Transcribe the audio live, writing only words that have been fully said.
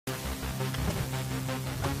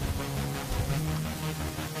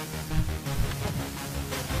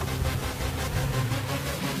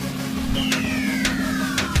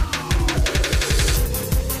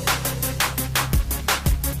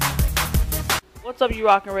What's up, you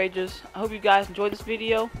rockin' ragers? I hope you guys enjoyed this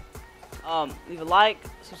video. Leave a like,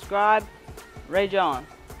 subscribe, rage on.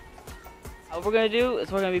 What we're gonna do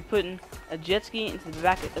is we're gonna be putting a jet ski into the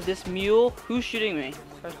back of this mule. Who's shooting me?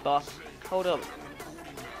 First off, hold up.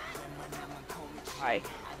 Alright.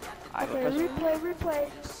 Okay, replay.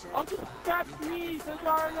 I'll just stop me,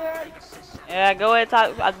 retarded. Yeah, go ahead,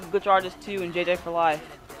 talk. I can glitch artist too, and JJ for life.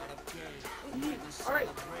 Alright.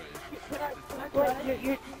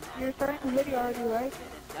 Wait, you're starting the video already, right?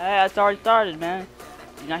 Yeah, it's already started, man.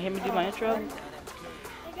 You not hear me do my intro?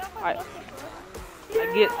 Alright.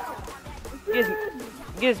 Get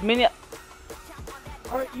as many.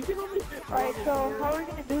 Alright, you can only fit. Alright, so how are we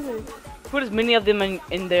gonna do this? Put as many of them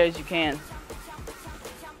in there as you can.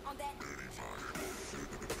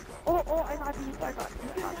 Oh, I got these.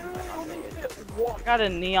 I got a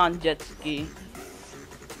neon jet ski.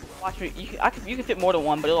 Watch me. You can fit more than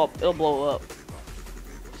one, but it'll blow up.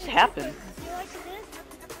 Just happen.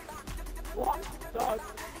 What?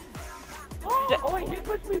 Oh wait, he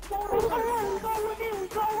pushed me forward. We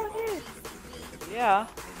got one in. Yeah.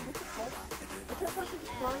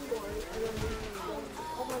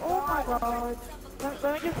 Oh my god.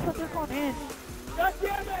 Let me just put this one in. God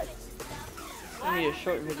damn it! I need a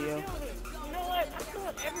short video. You know what? I'm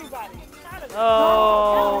killing everybody.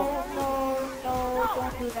 Oh. No,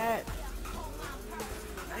 don't do that.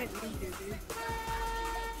 I didn't mean to, dude.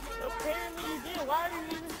 Apparently you did. Why are you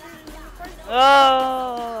even shooting in the first place? Oh.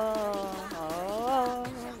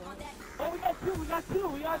 Oh, we got two.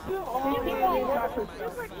 Oh,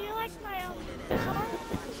 Super, do you like my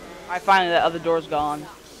I finally that other door's gone.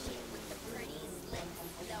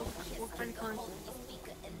 What kind of car?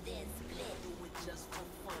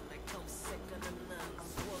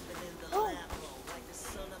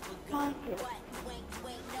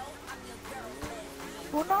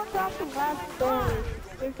 We'll knock out the last door.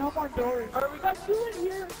 There's no more doors. Alright, we got two in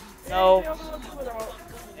here. No. Yeah,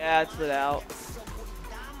 Yeah, it's lit out.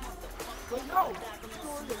 but no.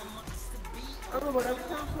 I don't know, but every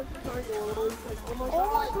time I push the triangle, it always like, oh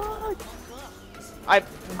my god. I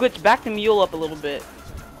glitched back the mule up a little bit.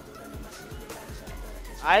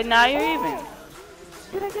 Now you're even.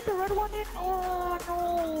 Did I get the red one in? Oh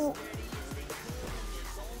no.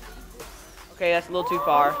 Okay, that's a little too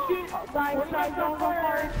far. Guys, don't go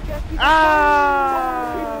hard. Ah!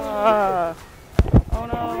 Oh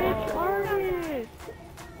no.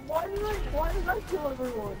 Why did I kill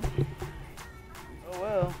everyone? Oh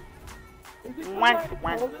well. Is it Whack, because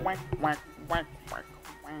whack, I told whack, whack, whack,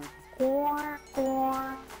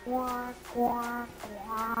 whack, whack.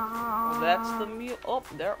 That's the mule. Oh,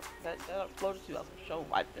 there. That exploded too. I was so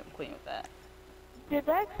wiped them clean with that. Did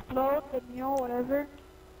that explode, the mule, whatever?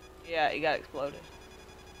 Yeah, it got exploded.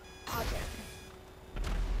 Okay.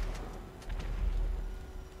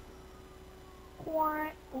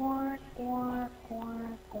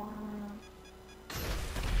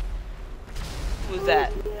 Who's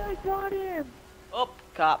that? Yeah, I got him. Oh,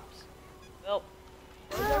 cops. Nope.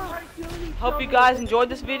 Yeah. Hope you guys enjoyed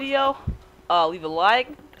this video. Leave a like,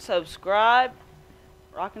 subscribe,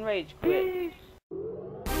 rock and rage quit. Peace.